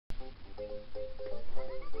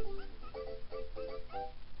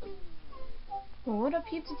What up,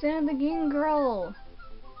 peeps? It's AnnaTheGameGirl!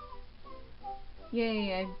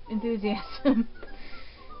 Yay, enthusiasm.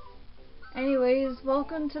 Anyways,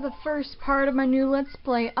 welcome to the first part of my new Let's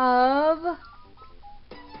Play of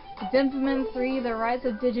Denpa 3, The Rise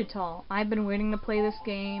of Digitoll. I've been waiting to play this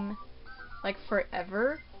game, like,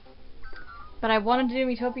 forever. But I wanted to do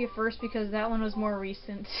Utopia first because that one was more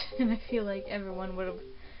recent, and I feel like everyone would have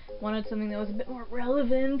wanted something that was a bit more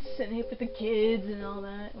relevant and hip with the kids and all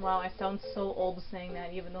that. Wow, I sound so old saying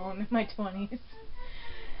that even though I'm in my 20s.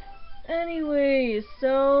 Anyways,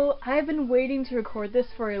 so I've been waiting to record this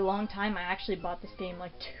for a long time. I actually bought this game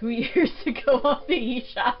like 2 years ago off the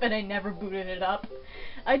eShop and I never booted it up.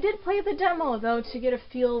 I did play the demo though to get a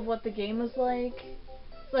feel of what the game was like.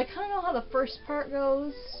 So I kind of know how the first part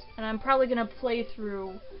goes, and I'm probably going to play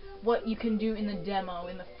through what you can do in the demo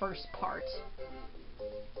in the first part.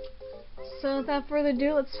 So without further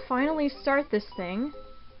ado, let's finally start this thing.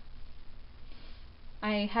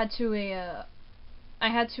 I had to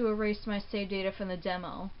erase my save data from the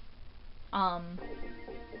demo. I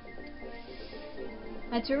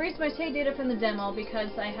had to erase my save data from the demo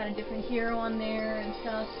because I had a different hero on there and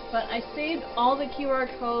stuff, but I saved all the QR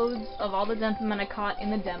codes of all the Denpa men I caught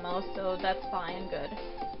in the demo, so that's fine, good.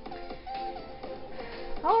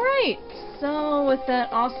 Alright, so with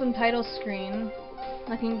that awesome title screen,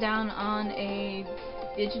 looking down on a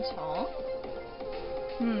Digitoll.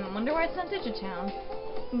 Wonder why it's not Digitown.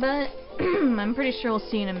 But I'm pretty sure we'll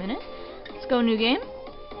see in a minute. Let's go, new game.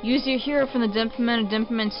 Use your hero from the Denpa Men and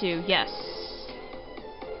Denpa Men 2. Yes.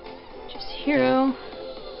 Just hero.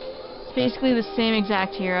 It's basically the same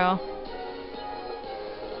exact hero.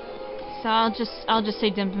 So I'll just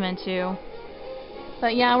say Denpa Men 2.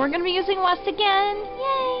 But yeah, we're gonna be using West again.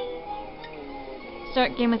 Yay!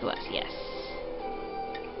 Start game with West. Yes.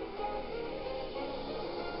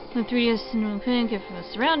 The 3DS and get from the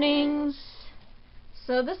surroundings.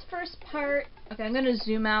 So this first part, okay, I'm gonna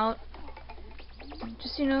zoom out.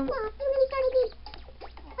 Just you know.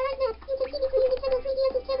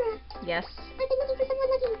 Yes.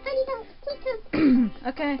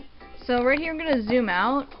 Okay. So right here I'm gonna zoom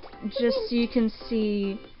out, just so you can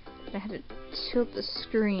see. I had to tilt the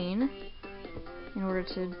screen in order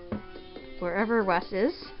to wherever Wes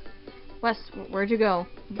is. Wes, where'd you go,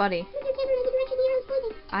 buddy?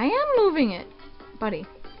 I am moving it, buddy.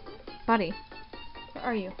 Buddy. Where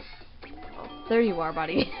are you? Oh, there you are,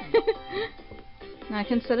 buddy. Now I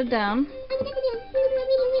can set it down.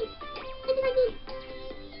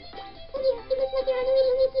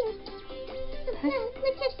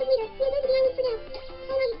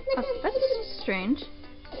 Oh, that's strange.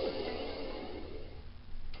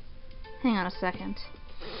 Hang on a second.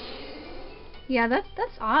 Yeah,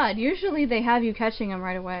 that's odd. Usually they have you catching them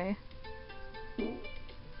right away.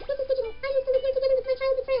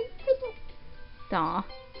 Aw.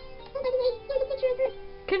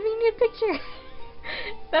 Convenient picture!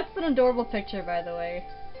 That's an adorable picture, by the way.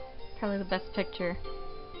 Probably the best picture.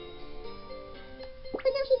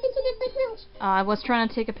 I was trying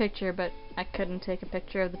to take a picture, but I couldn't take a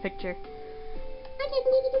picture of the picture. I can't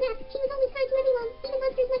believe you do that. She was always kind to everyone, even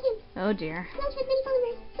monsters like him. Oh dear. Welch has many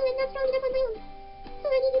followers, so I'm not strong enough on my own. So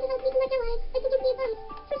I need you to help me collect allies, and to give me advice.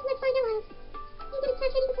 First, let's find allies. You didn't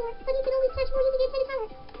catch any before, but you can always catch more using antenna power.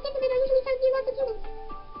 Denpa men are usually found near lots of humans.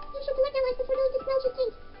 You should collect allies before going to Smelch's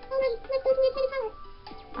cave. Alright, let's go to antenna power.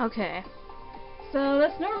 Okay. So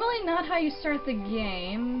that's normally not how you start the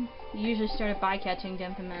game. You usually start it by catching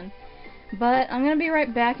Denpa men. But I'm gonna be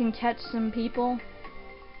right back and catch some people.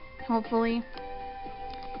 Hopefully.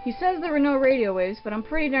 He says there were no radio waves, but I'm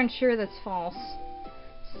pretty darn sure that's false.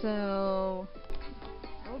 So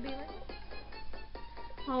I will be right back.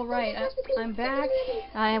 Alright, I'm back.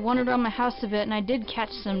 I wandered around my house a bit and I did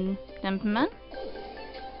catch some Denpa men.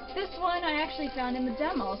 This one I actually found in the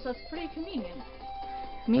demo, so it's pretty convenient.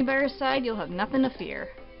 With me by your side, you'll have nothing to fear.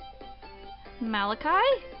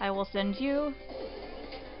 Malachi, I will send you.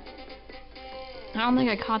 I don't think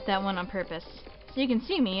I caught that one on purpose. So you can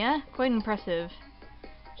see me, yeah? Quite impressive.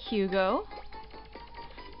 Hugo.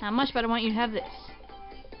 Not much, but I want you to have this.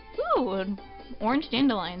 Ooh, an orange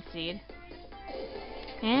dandelion seed.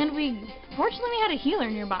 And fortunately we had a healer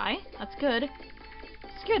nearby. That's good.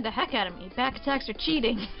 Scared the heck out of me. Back attacks are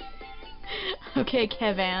cheating. Okay,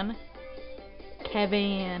 Kevin.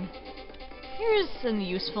 Here's a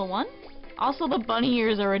useful one. Also, the bunny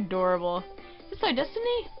ears are adorable. Is this our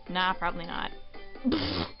destiny? Nah, probably not.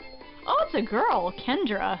 Oh, it's a girl,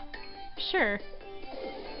 Kendra. Sure.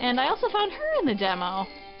 And I also found her in the demo.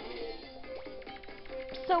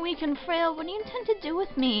 So weak and frail, what do you intend to do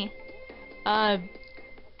with me?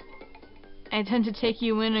 I intend to take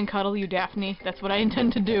you in and cuddle you, Daphne. That's what I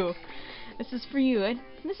intend to do. This is for you.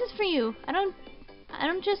 This is for you. I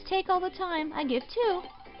don't just take all the time. I give too.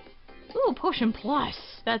 Ooh, potion plus.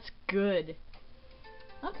 That's good.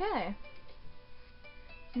 Okay.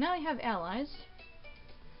 So now we have allies.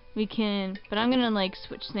 We can, but I'm gonna like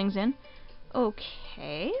switch things in.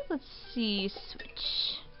 Okay, let's see,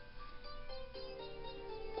 switch.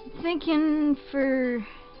 I'm thinking for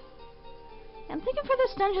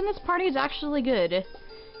this dungeon, this party is actually good.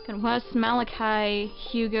 Got Wes, Malachi,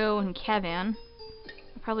 Hugo, and Kevin.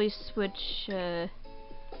 I'll probably switch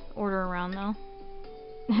order around though.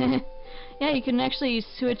 Yeah, you can actually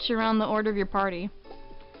switch around the order of your party.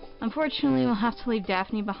 Unfortunately, we'll have to leave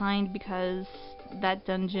Daphne behind because that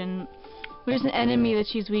dungeon, there's an enemy that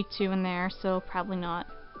she's weak to in there, so probably not.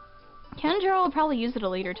 Kendra will probably use it a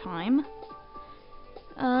later time.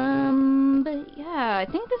 But yeah, I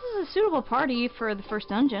think this is a suitable party for the first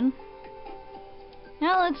dungeon.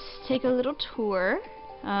 Now let's take a little tour.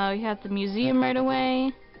 We have the museum right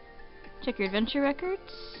away. Check your adventure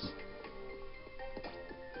records.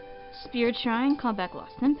 Spirit Shrine, call back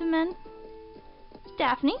lost Nymphomen.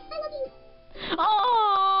 Daphne. I love you.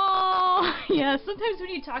 Oh, yeah. Sometimes when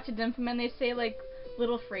you talk to Nymphomen, they say like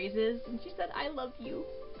little phrases, and she said, "I love you."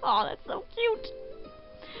 Oh, that's so cute.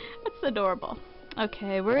 That's adorable.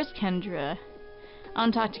 Okay, where's Kendra? I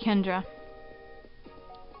want to talk to Kendra.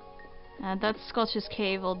 That's Sculpture's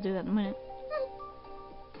Cave. I'll do that in a minute.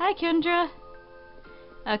 Hi, Kendra.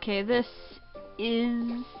 Okay, this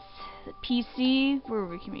is the PC where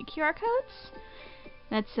we can read QR codes.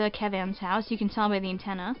 That's Kevin's house. You can tell by the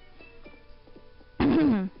antenna.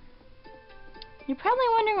 You're probably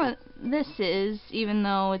wondering what this is, even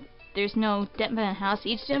though there's no Denpa house.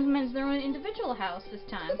 Each Denpa is their own individual house this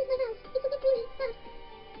time. This is my house. It's a bit really fun.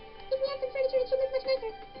 If we add some furniture, it should look much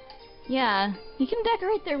nicer. Yeah, you can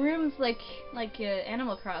decorate their rooms like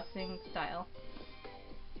Animal Crossing style,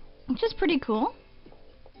 which is pretty cool.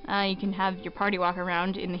 You can have your party walk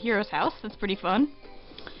around in the hero's house. That's pretty fun.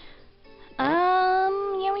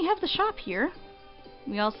 Yeah, we have the shop here.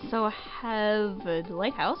 We also have the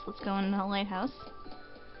lighthouse. Let's go in the lighthouse.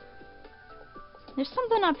 There's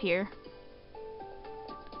something up here.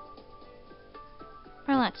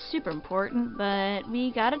 Probably not super important, but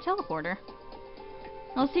we got a teleporter.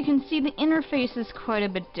 Also, you can see the interface is quite a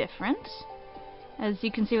bit different. As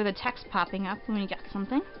you can see with the text popping up when you got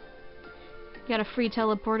something. You got a free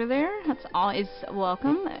teleporter there. That's always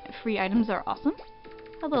welcome. Free items are awesome.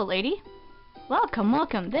 Hello, lady. Welcome,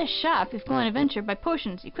 welcome. This shop, if going adventure, by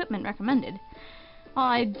potions, equipment recommended. Well,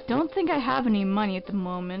 I don't think I have any money at the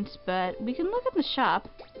moment, but we can look at the shop.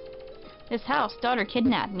 This house, daughter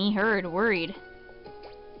kidnapped. Me heard, worried.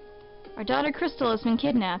 Our daughter Crystal has been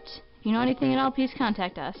kidnapped. If you know anything at all, please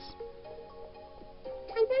contact us.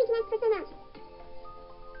 I'm sorry to ask for so much.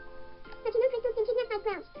 But you know Crystal's been kidnapped by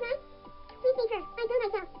Sprout, right? Please take her. I know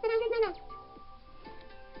myself, but I heard my mouth.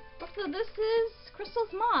 Also, this is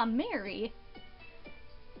Crystal's mom, Mary.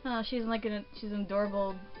 Oh, she's like she's an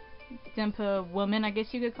adorable Denpa woman, I guess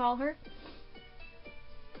you could call her.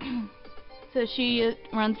 So she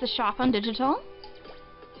runs the shop on Digitoll.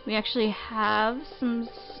 We actually have some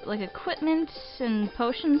like equipment and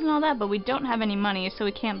potions and all that, but we don't have any money, so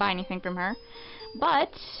we can't buy anything from her. But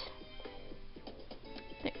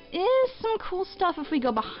there is some cool stuff if we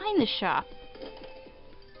go behind the shop.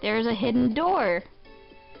 There's a hidden door.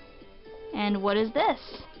 And what is this?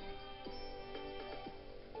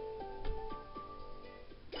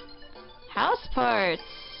 House parts!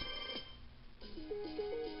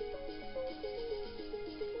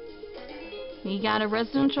 We got a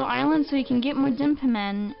residential island so we can get more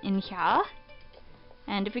Denpa in here.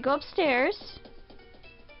 And if we go upstairs,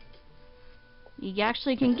 you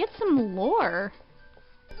actually can get some lore,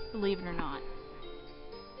 believe it or not.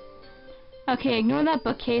 Okay, ignore that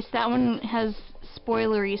bookcase. That one has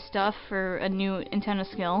spoilery stuff for a new antenna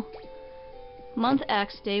skill. Month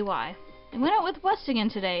X, day Y. I went out with West again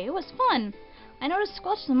today. It was fun. I noticed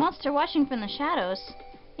Squelch the monster watching from the shadows.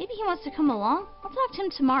 Maybe he wants to come along? I'll talk to him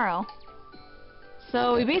tomorrow.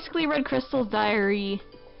 So we basically read Crystal's diary,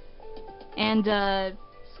 and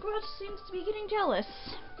Squelch seems to be getting jealous.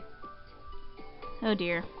 Oh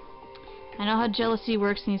dear. I know how jealousy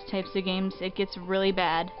works in these types of games. It gets really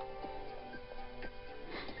bad.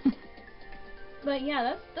 But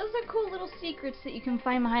yeah, those are cool little secrets that you can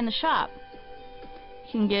find behind the shop.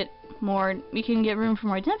 You can get more, we can get room for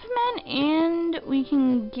more Denpa, and we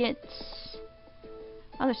can get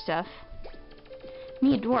other stuff.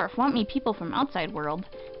 Me, a dwarf, want me people from outside world,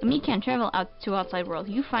 but me can't travel out to outside world.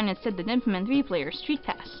 You find instead the Denpa 3 player, street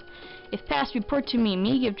pass. If passed, report to me.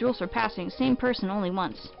 Me give jewels for passing. Same person only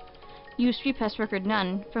once. Use Street Pass record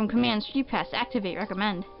none. From command Street Pass activate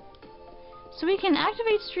recommend. So we can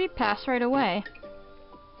activate Street Pass right away.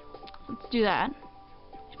 Let's do that.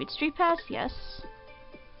 Activate Street Pass, yes.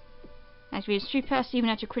 Activate Street Pass even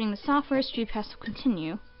after quitting the software. Street Pass will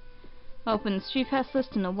continue. Open the Street Pass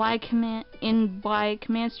list in the Y command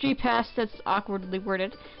Street Pass. That's awkwardly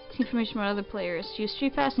worded. Take information about other players. Use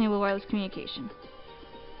Street Pass and enable wireless communication.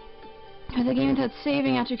 If the game without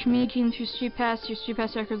saving after communicating through Street Pass, your Street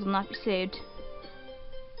Pass records will not be saved.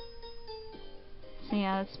 So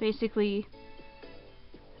yeah, that's basically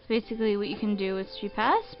what you can do with Street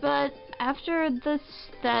Pass. But after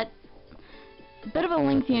that bit of a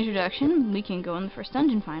lengthy introduction, we can go in the first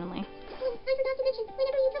dungeon finally. Oh, I forgot to mention,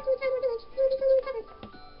 whenever you come to a town or village, you will be fully recovered.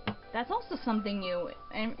 That's also something new.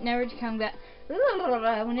 And whenever you come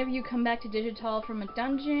back to Digitoll from a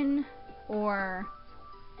dungeon or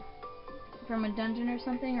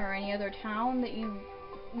something, or any other town that you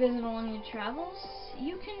visit along your travels,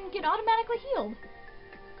 you can get automatically healed,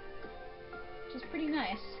 which is pretty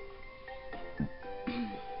nice.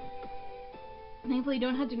 Thankfully, you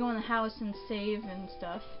don't have to go in the house and save and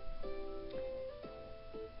stuff.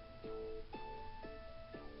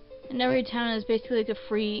 And every town is basically like a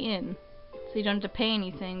free inn, so you don't have to pay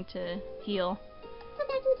anything to heal. Come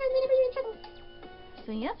back to a town whenever you're in trouble.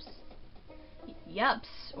 So yups. Yups.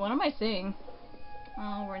 What am I saying?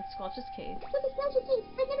 Oh, we're in Squelch's cave. This is Squelch's cave.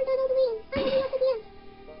 I've never gone all the way in. I'm only up at the end.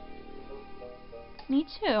 Me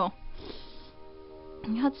too.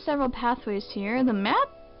 We got several pathways here. The map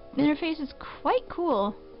interface is quite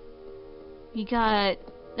cool. We got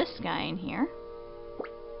this guy in here.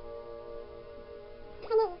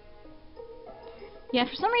 Hello. Yeah,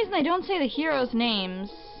 for some reason they don't say the heroes' names.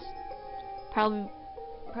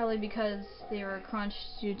 Probably because they were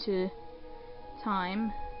crunched due to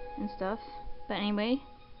time and stuff. But anyway,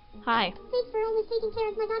 hi. Thanks for always taking care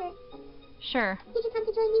of my daughter. Sure. Did you come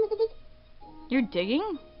to join me with a dig? You're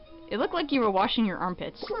digging? It looked like you were washing your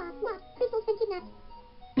armpits. Mwah. Crystal's been kidnapped.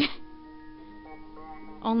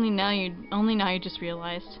 Only now you just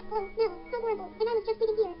realized. Oh, no. How horrible. And I was just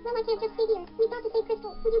digging here. Well, I can't just stay here. We've got to save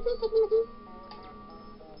Crystal. Would you please take me with you?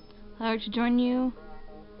 Allow her to join you?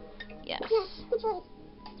 Yes. Yes, good choice.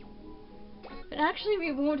 But actually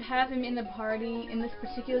we won't have him in the party in this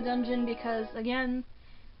particular dungeon because, again,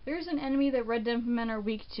 there's an enemy that red Denpa men are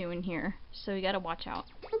weak to in here. So you gotta watch out.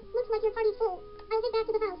 Looks like your party's full. I'll head back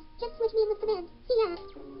to the house. Just switch me in with command. See ya.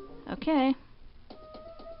 Okay.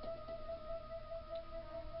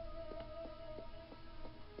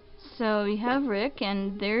 So we have Rick,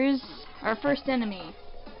 and there's our first enemy.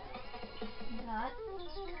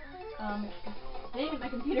 Dang, my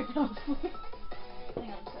computer fell asleep.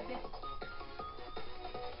 Hang on a second.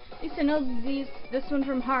 I used to know this one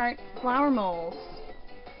from heart. Flower moles.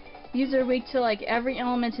 These are weak to like every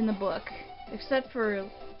element in the book, except for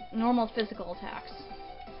normal physical attacks.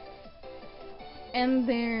 And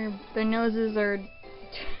their noses are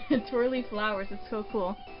twirly flowers. It's so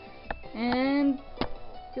cool. And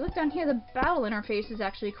if you look down here, the battle interface is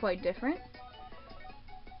actually quite different.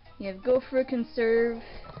 You have go for it, conserve.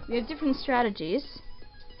 We have different strategies,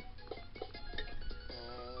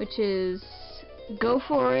 which is go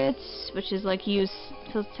for it, which is like use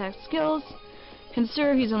physical attack skills.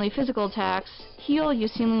 Conserve, use only physical attacks. Heal,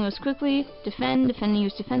 use healing moves quickly. Defend,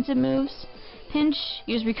 use defensive moves. Pinch,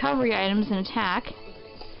 use recovery items and attack.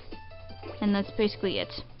 And that's basically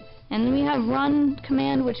it. And then we have run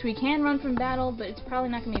command, which we can run from battle, but it's probably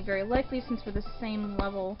not going to be very likely since we're the same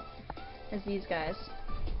level as these guys.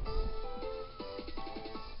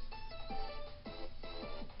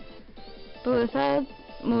 But without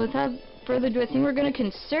further ado, I think we're going to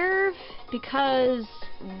conserve because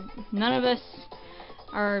none of us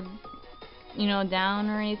are, you know, down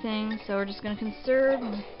or anything. So we're just going to conserve.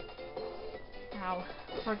 Ow.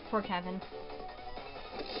 Poor Kevin.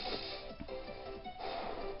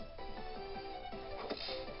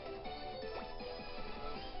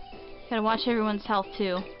 Gotta watch everyone's health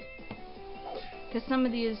too, because some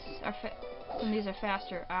of these are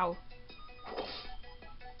faster. Ow.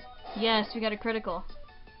 Yes, we got a critical.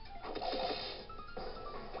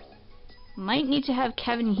 Might need to have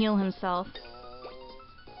Kevin heal himself.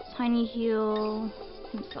 Tiny heal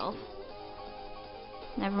himself.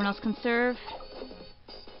 And everyone else conserve.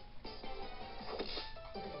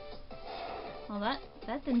 Well, that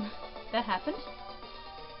happened.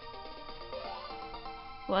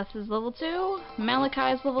 Wes is level 2,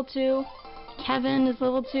 Malachi is level 2, Kevin is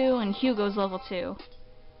level 2, and Hugo's level 2.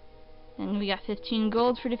 And we got 15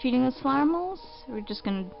 gold for defeating those flower moles. We're just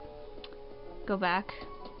gonna go back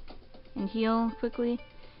and heal quickly.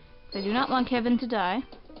 I do not want Kevin to die.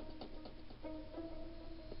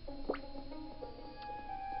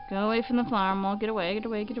 Go away from the flower mall. Get away, get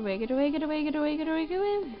away, get away, get away, get away, get away, get away, get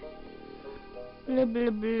away. Blah, blah,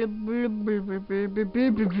 blah, blah, blah, blah, blah, blah, blah,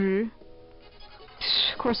 blah, blah.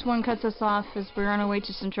 Of course, one cuts us off as we're on our way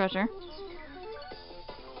to some treasure.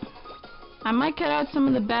 I might cut out some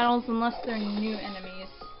of the battles unless they're new enemies.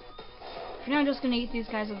 For now, I'm just gonna eat these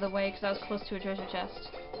guys out of the way because I was close to a treasure chest.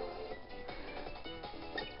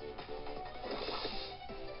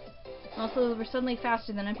 Also, we're suddenly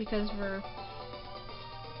faster than it because we're,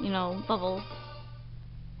 you know, level.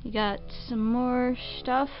 You got some more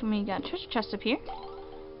stuff, and we got treasure chest up here.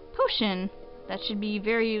 Potion. That should be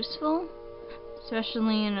very useful,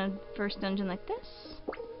 especially in a first dungeon like this.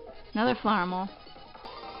 Another flower mole.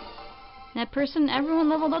 That person, everyone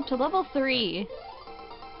leveled up to level 3.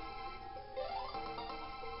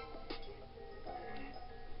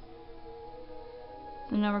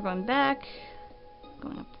 So now we're going back,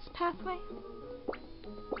 going up this pathway.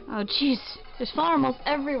 Oh jeez, there's flower moles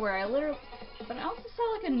everywhere. I literally, but I also saw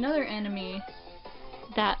like another enemy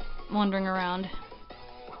that wandering around.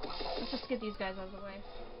 Let's just get these guys out of the way.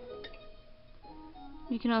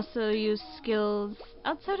 You can also use skills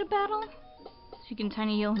outside of battle, so you can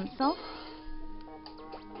tiny heal himself.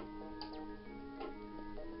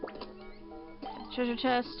 Treasure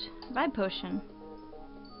chest, vibe potion.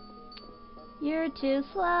 You're too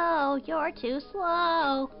slow, you're too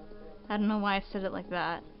slow. I don't know why I said it like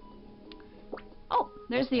that. Oh,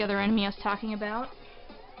 there's the other enemy I was talking about.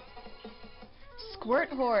 Squirt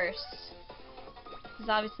Horse. This is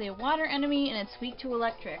obviously a water enemy and it's weak to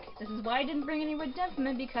electric. This is why I didn't bring any red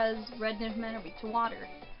Denpa because red Denpa are weak to water.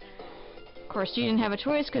 Of course, you didn't have a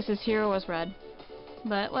choice because his hero was red.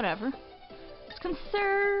 But whatever. Let's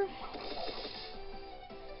conserve.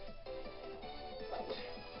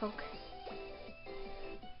 Poke.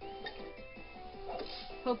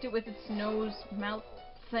 Poked it with its nose, mouth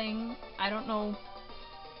thing. I don't know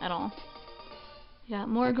at all. Got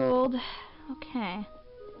more gold. Okay.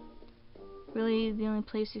 Really, the only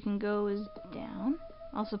place you can go is down.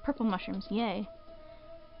 Also, purple mushrooms. Yay.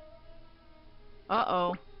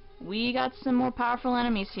 Uh-oh. We got some more powerful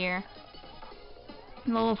enemies here.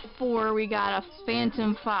 Level 4, we got a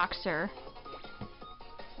Phantom Foxer.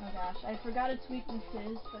 Oh gosh, I forgot its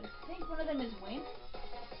weaknesses, but I think one of them is wind.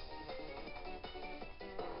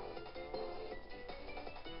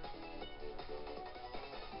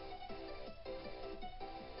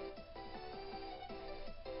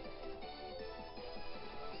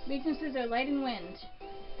 Weaknesses are light and wind.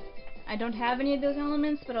 I don't have any of those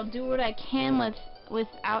elements, but I'll do what I can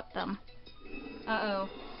without them. Uh-oh.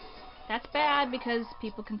 That's bad because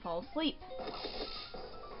people can fall asleep.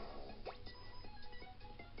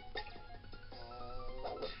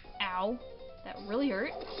 Ow. That really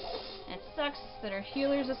hurt. And it sucks that our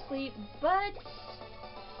healer's asleep, but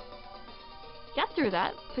got through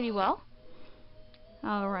that pretty well.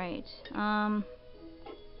 Alright. Might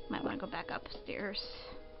want to go back upstairs.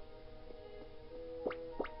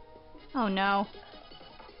 Oh no.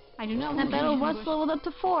 I do not want that battle was leveled up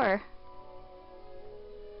to 4.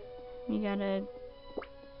 You gotta...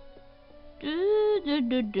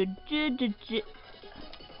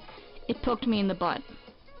 It poked me in the butt.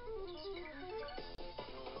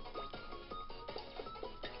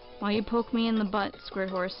 Why you poke me in the butt, Squirt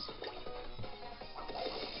Horse?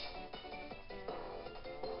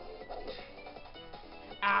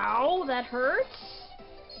 Ow, that hurts.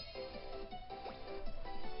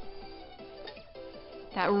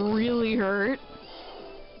 That really hurt.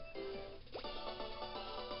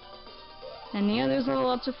 And the others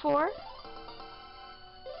level up to 4.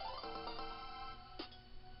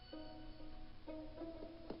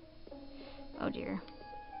 Oh dear.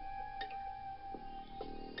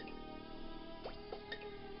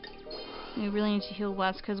 We really need to heal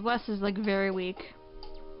Wes, because Wes is like very weak.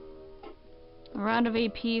 A round of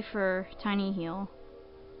AP for tiny heal.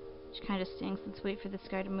 Which kind of stinks. Let's wait for this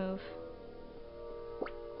guy to move.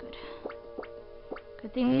 Good.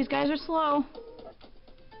 Good thing these guys are slow.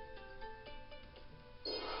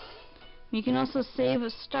 You can also save a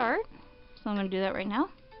start. So I'm going to do that right now.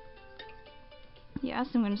 Yes,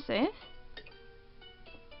 I'm going to save.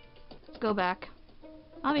 Let's go back.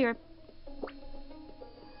 I'll be right back.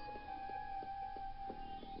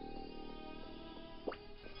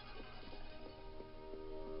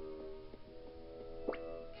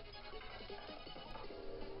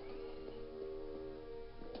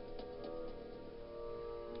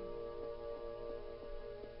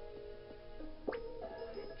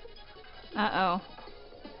 Uh-oh.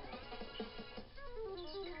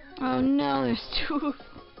 Oh no, there's 2.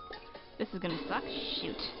 This is gonna suck.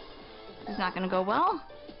 Shoot. This is not gonna go well.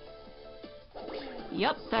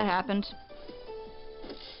 Yep, that happened.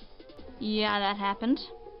 Yeah, that happened.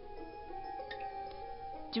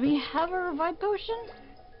 Do we have a revive potion?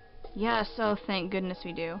 Yes, oh thank goodness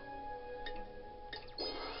we do.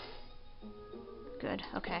 Good,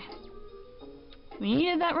 okay. We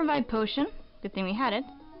needed that revive potion. Good thing we had it.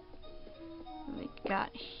 What we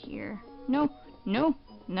got here? No, no,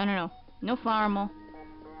 no, no, no. No flower mole.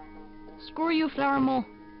 Screw you, flower mole.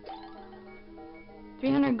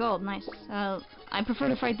 300 gold, nice. I prefer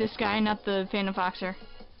to fight this guy, not the Phantom Foxer.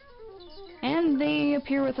 And they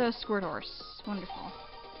appear with a Squirt Horse. Wonderful.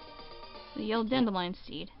 The yellow dandelion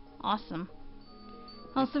seed. Awesome.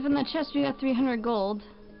 Also, from that chest we got 300 gold.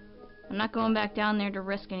 I'm not going back down there to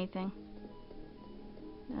risk anything.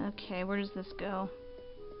 Okay, where does this go?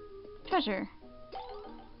 Treasure.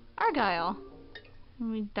 Argyle.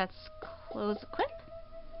 That's close equip.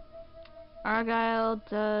 Argyle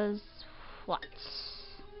does what?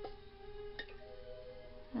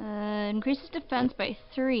 Increases defense by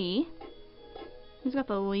 3. Who's got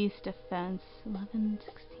the least defense? 11,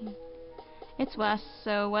 16. It's Wes,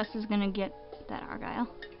 so Wes is gonna get that Argyle.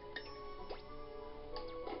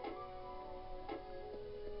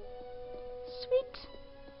 Sweet.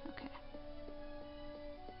 Okay.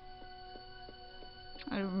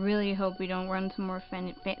 I really hope we don't run into more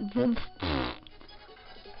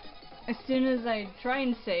as soon as I try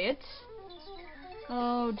and say it.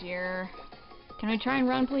 Oh dear. Can I try and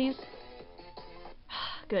run, please?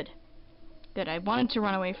 Good. Good. I wanted to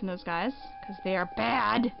run away from those guys, because they are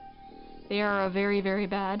bad. They are very, very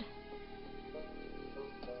bad.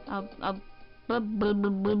 Ooh.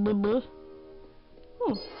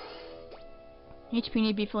 HP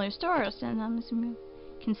need to be fully restored, and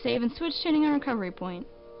can save and switch turning on recovery point.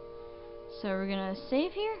 So we're gonna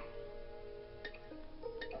save here.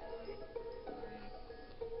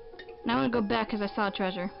 Now I want to go back because I saw a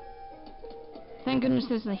treasure. Thank goodness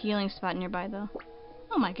there's a healing spot nearby, though.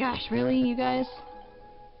 Oh my gosh, really, you guys?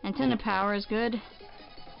 Antenna power is good.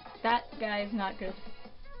 That guy is not good.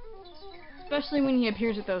 Especially when he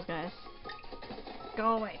appears with those guys.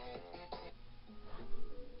 Go away.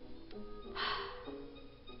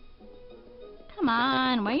 Come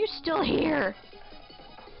on, why are you still here?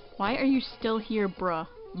 Why are you still here, bruh?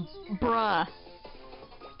 Bruh.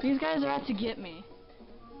 These guys are out to get me.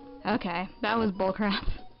 Okay, that was bullcrap.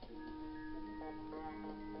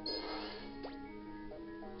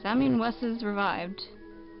 Does that mean Wes is revived?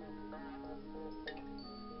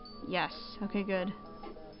 Yes. Okay, good.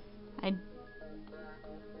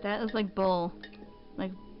 That is like bull.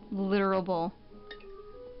 Like, literal bull.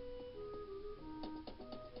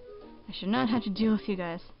 I should not have to deal with you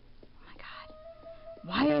guys. Oh my god.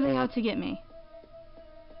 Why are they out to get me?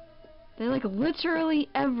 They're like literally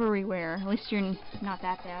everywhere. At least you're not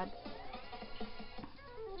that bad.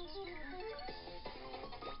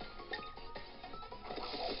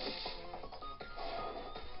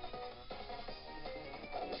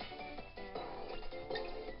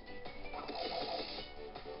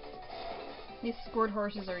 These squirt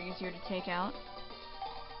horses are easier to take out.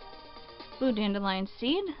 Blue dandelion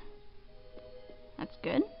seed. That's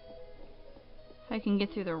good. If I can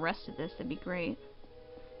get through the rest of this, that'd be great.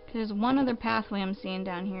 There's one other pathway I'm seeing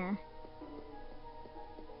down here.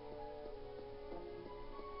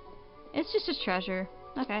 It's just a treasure.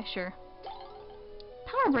 Okay, sure.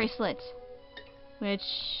 Power bracelet, which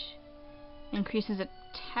increases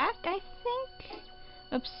attack, I think?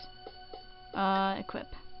 Oops. Equip.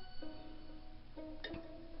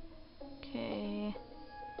 Okay.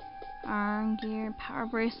 Arm gear, power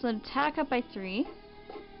bracelet, attack up by 3.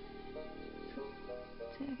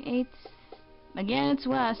 Attack 8. Again, it's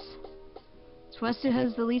Wes. It's Wes who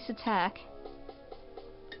has the least attack.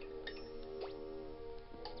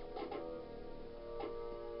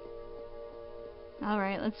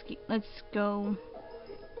 Alright, let's go.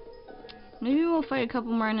 Maybe we'll fight a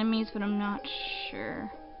couple more enemies, but I'm not sure.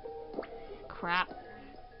 Crap.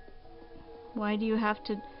 Why do you have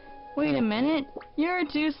to... Wait a minute! You're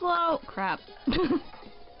too slow! Crap. I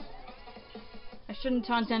shouldn't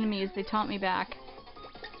taunt enemies, they taunt me back.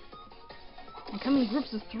 I come in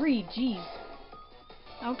groups of 3, jeez.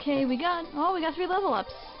 Okay, we got 3 level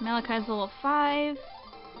ups. Malachi's level 5,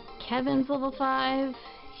 Kevin's level 5,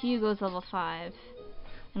 Hugo's level 5.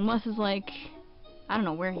 And Wes is like, I don't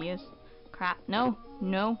know where he is. Crap, no,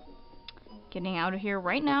 no. Getting out of here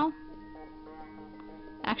right now.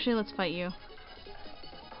 Actually, let's fight you.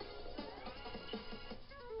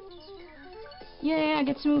 Yeah, I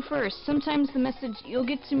get to move first. Sometimes the message, you'll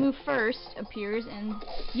get to move first, appears, and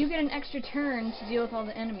you get an extra turn to deal with all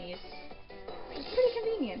the enemies. Which is pretty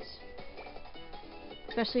convenient.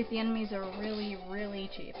 Especially if the enemies are really, really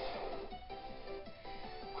cheap.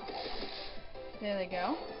 There they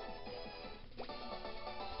go.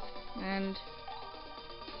 And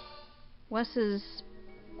Wes is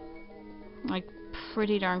like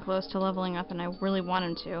pretty darn close to leveling up, and I really want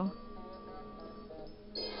him to.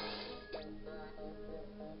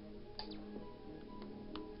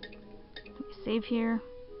 Save here.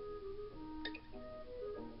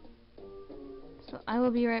 So I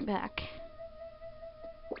will be right back.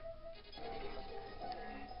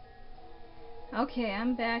 Okay,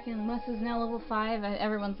 I'm back, and Wes is now level 5.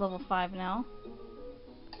 Everyone's level 5 now.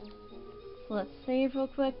 So let's save real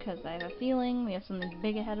quick, because I have a feeling we have something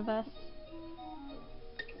big ahead of us.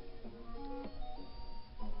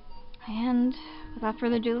 And without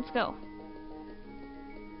further ado, let's go.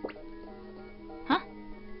 Huh?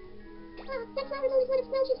 That flower moon is one of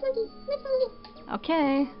Squelch's flunkies. Let's follow it.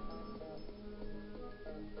 Okay.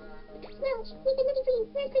 Squelch, we've been looking for you.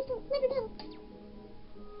 Where's Crystal? Let her know.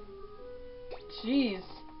 Jeez.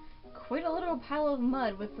 Quite a little pile of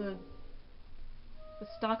mud with the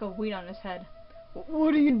stalk of wheat on his head.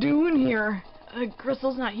 What are you doing here?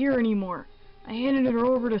 Crystal's not here anymore. I handed her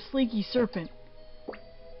over to Sleeky Serpent.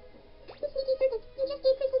 The sneaky serpent. You just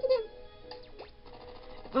gave Crystal to them.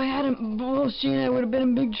 If I hadn't, well, she and I would have been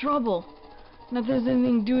in big trouble. Not that has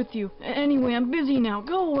anything to do with you. Anyway, I'm busy now.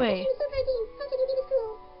 Go away. She was so frightened. How could you be this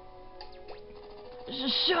cruel?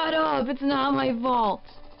 Shut up. It's not my fault.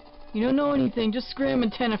 You don't know anything. Just scram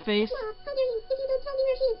antenna face. Mom, how dare you? If you don't tell me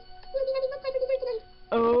where she is, we'll be having mud pie for dessert tonight.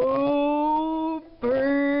 Oh,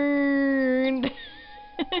 burned.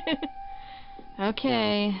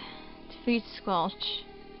 Okay. Defeat Squelch.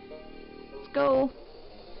 Let's go.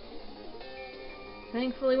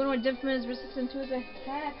 Thankfully, one of my Denpa is resistant to his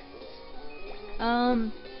attacks.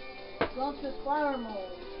 Squelch with flower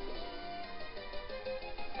mold.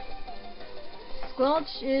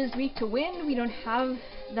 Squelch is weak to wind. We don't have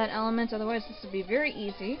that element, otherwise this would be very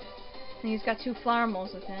easy. And he's got 2 flower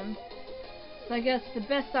molds with him. So I guess the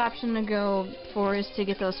best option to go for is to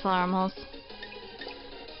get those flower molds.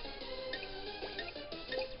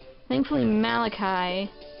 Thankfully, Malachi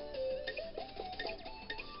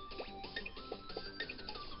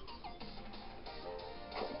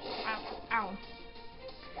Ow.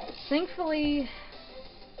 Thankfully,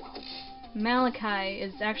 Malachi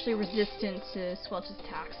is actually resistant to Squelch's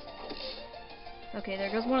attacks. Okay, there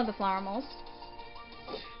goes one of the flower molds.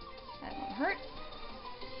 That won't hurt.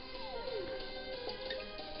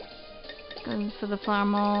 Going for the flower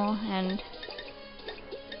mole, and...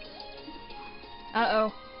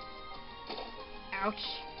 Uh-oh. Ouch.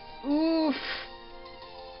 Oof.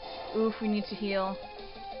 Oof, we need to heal.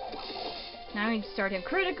 Now we need to start him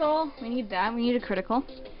critical. We need that. We need a critical.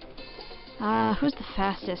 Who's the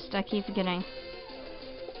fastest? I keep forgetting.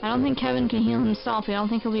 I don't think Kevin can heal himself. I don't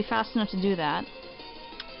think he'll be fast enough to do that.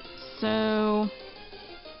 So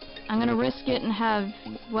I'm gonna risk it and have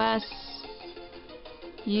Wes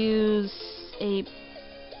use a...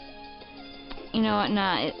 You know what,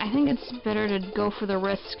 nah, I think it's better to go for the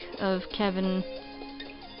risk of Kevin,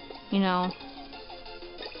 you know...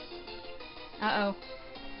 Uh-oh.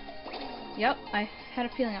 Yep, I had a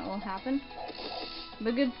feeling that will happen.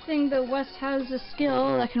 The good thing that Wes has a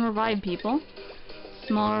skill that can revive people.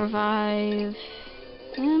 Small revive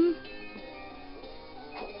him.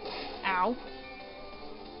 Ow.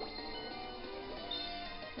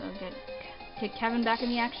 So get Kevin back in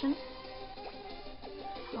the action.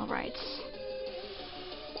 Alright.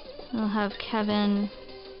 We'll have Kevin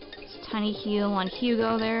tiny heal on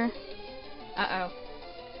Hugo there. Uh-oh.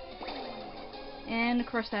 And of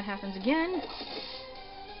course that happens again.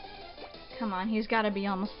 Come on, he's gotta be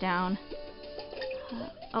almost down.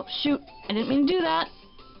 Oh shoot, I didn't mean to do that.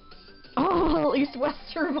 Oh, at least Wes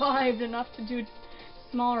survived enough to do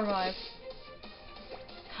small revive.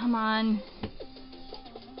 Come on.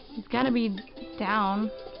 He's gotta be down.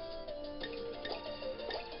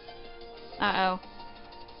 Uh-oh.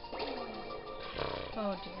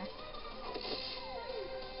 Oh dear.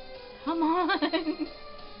 Come on!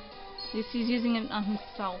 At least he's using it on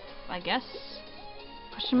himself, I guess.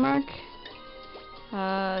 Question mark.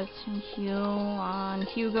 Heal on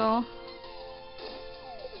Hugo.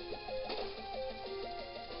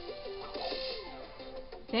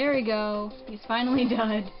 There we go. He's finally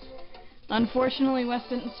dead. Unfortunately, Wes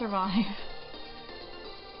didn't survive.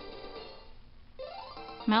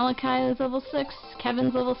 Malachi is level 6,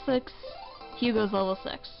 Kevin's level 6, Hugo's level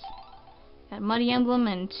 6. Got Muddy Emblem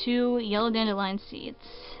and 2 Yellow Dandelion Seeds.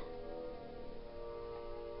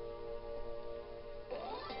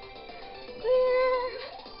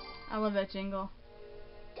 I love that jingle.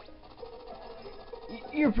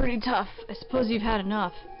 You're pretty tough. I suppose you've had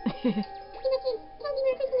enough. Tell me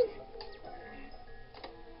where Crystal is.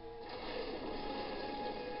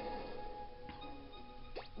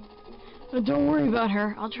 Don't worry about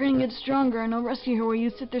her. I'll train and get stronger, and I'll rescue her while you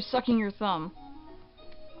sit there sucking your thumb.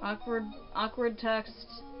 Awkward text.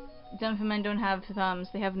 Denpa men don't have thumbs.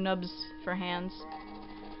 They have nubs for hands.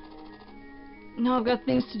 Now I've got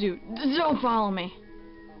things to do. Don't follow me.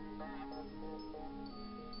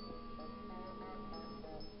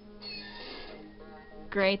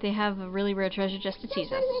 Great, they have a really rare treasure just to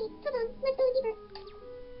tease us. Come on, let's go deeper.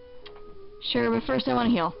 Sure, but first I want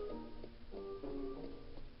to heal.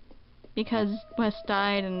 Because Wes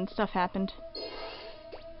died and stuff happened.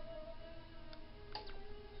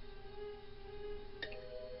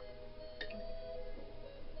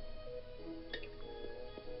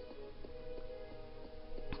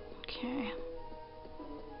 Okay.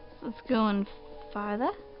 Let's go in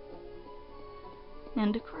farther.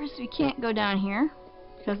 And of course we can't go down here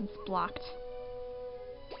because it's blocked.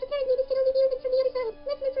 Apparently this can only be opened from the other side.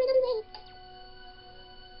 Let's look for another way.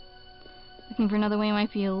 Looking for another way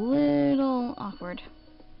might be a little awkward.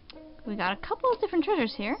 We got a couple of different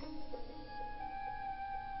treasures here.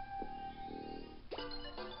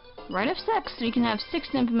 Rite of sex, so we can have 6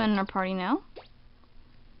 Denpa men in our party now.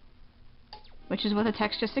 Which is what the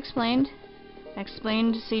text just explained.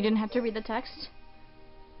 Explained so you didn't have to read the text.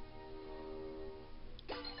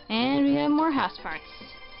 And we have more house parts.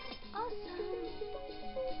 Awesome.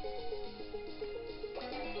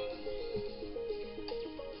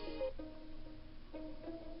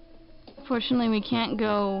 Fortunately, we can't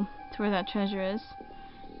go to where that treasure is.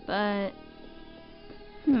 But,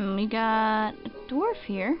 we got a dwarf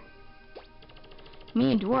here.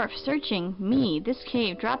 Me, a dwarf, searching. Me, this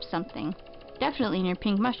cave dropped something. Definitely near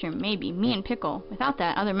Pink Mushroom, maybe. Me and Pickle. Without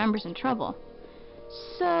that, other members in trouble.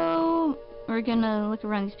 So, we're gonna look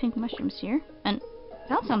around these pink mushrooms here. And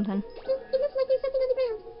found something. It looks like there's something on the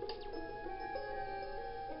ground.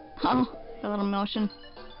 Oh, a little motion.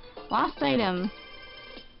 Lost item.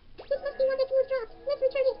 This must be one that dwarf dropped. Let's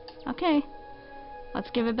return it. Okay.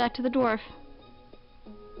 Let's give it back to the dwarf.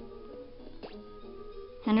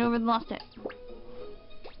 Hand over the lost it.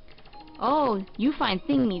 Oh, you find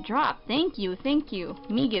thing me drop. Thank you, thank you.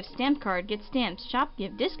 Me give stamp card, get stamps. Shop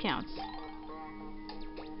give discounts.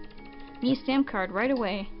 Me stamp card right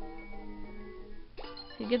away.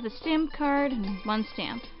 So you get the stamp card and 1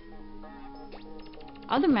 stamp.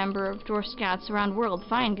 Other member of Dwarf Scouts around world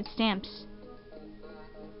find get stamps.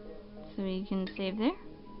 So we can save there.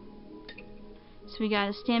 So we got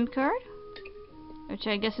a stamp card, which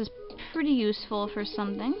I guess is pretty useful for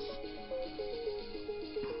some things.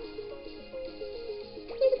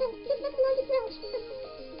 There's a boat. This must belong to Sprout.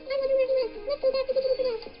 I wonder where he went. Let's go back to Digital for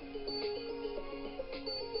now.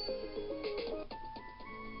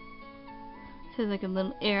 So there's like a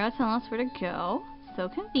little arrow telling us where to go. So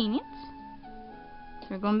convenient. So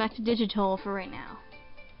we're going back to Digitoll for right now.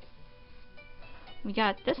 We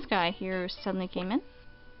got this guy here who suddenly came in.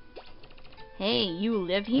 Hey, you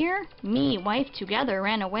live here? Me, wife together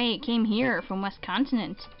ran away, came here from West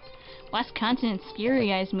Continent. West Continent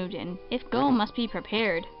Scary Eyes moved in. If go, must be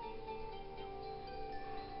prepared.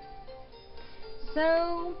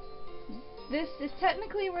 So, this is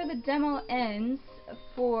technically where the demo ends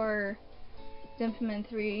for Denpa Men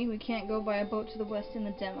 3. We can't go by a boat to the west in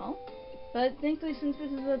the demo. But thankfully, since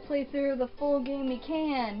this is a playthrough of the full game, we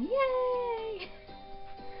can. Yay!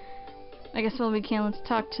 I guess while we can, let's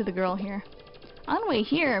talk to the girl here. On the way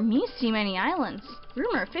here, me see many islands.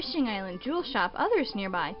 Rumor, fishing island, jewel shop, others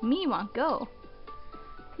nearby. Me want go.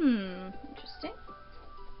 Interesting.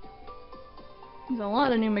 There's a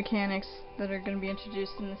lot of new mechanics that are going to be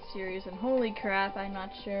introduced in this series, and holy crap, I'm not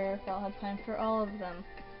sure if I'll have time for all of them.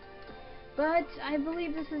 But I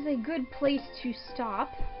believe this is a good place to stop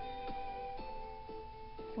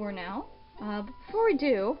for now. But before we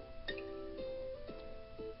do,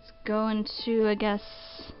 let's go into, I guess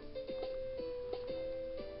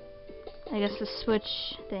the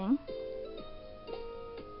switch thing.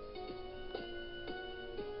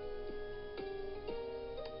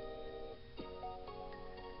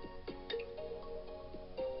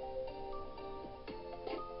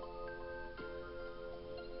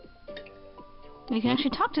 We can actually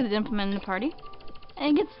talk to the Denpa men in the party.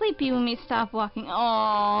 And get sleepy when we stop walking.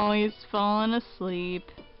 Oh, he's fallen asleep.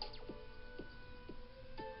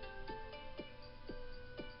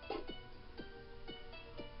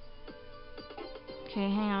 Okay,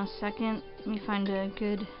 hang on a second. Let me find a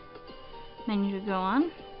good menu to go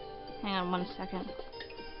on. Hang on 1 second.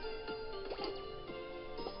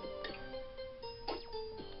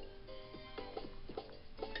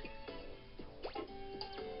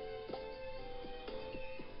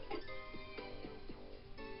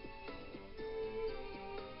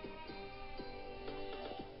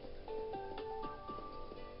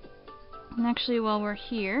 And actually, while we're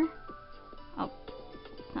here, oh,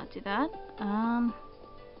 not do that.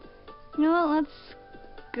 You know what? Let's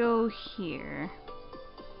go here.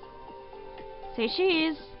 Say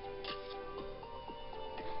cheese.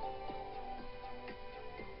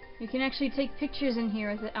 You can actually take pictures in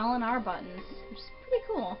here with the L and R buttons, which is pretty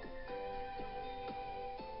cool.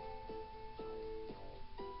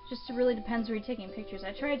 Just really depends where you're taking pictures.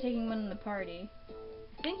 I tried taking one in the party.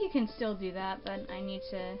 I think you can still do that, but I need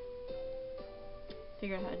to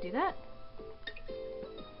figure out how to do that.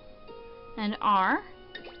 And R.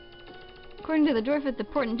 According to the dwarf at the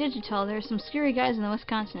port in Digitoll, there are some scary guys in the West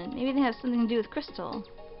Continent. Maybe they have something to do with Crystal.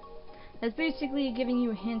 That's basically giving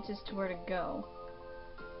you a hint as to where to go.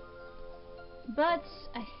 But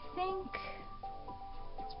I think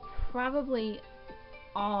it's probably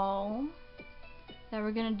all that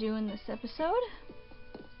we're gonna do in this episode.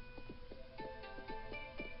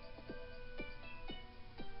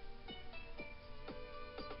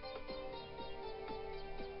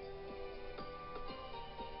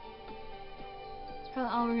 It's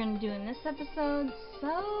probably all we're gonna do in this episode,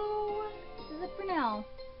 so this is it for now.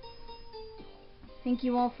 Thank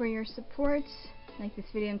you all for your support. Like this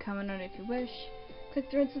video and comment on it if you wish.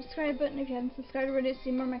 Click the red subscribe button if you haven't subscribed already to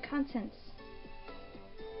see more of my content.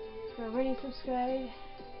 If you're already subscribed,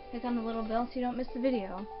 click on the little bell so you don't miss the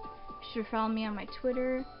video. Be sure to follow me on my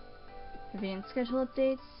Twitter for video and schedule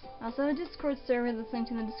updates. I also have a Discord server that's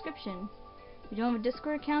linked in the description. If you don't have a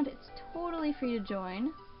Discord account, it's totally free to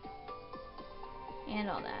join. And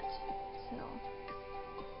all that. So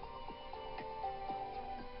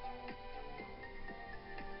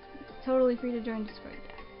totally free to join Discord,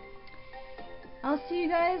 yeah. I'll see you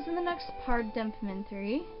guys in the next part, Denpa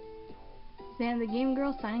 3.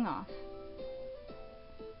 AnnaTheGameGirl signing off.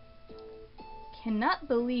 Cannot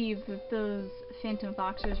believe that those Phantom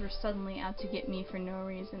Boxers were suddenly out to get me for no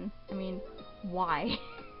reason. I mean, why?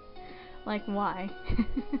 Like, why?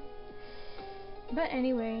 But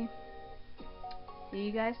anyway, see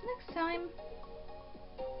you guys next time.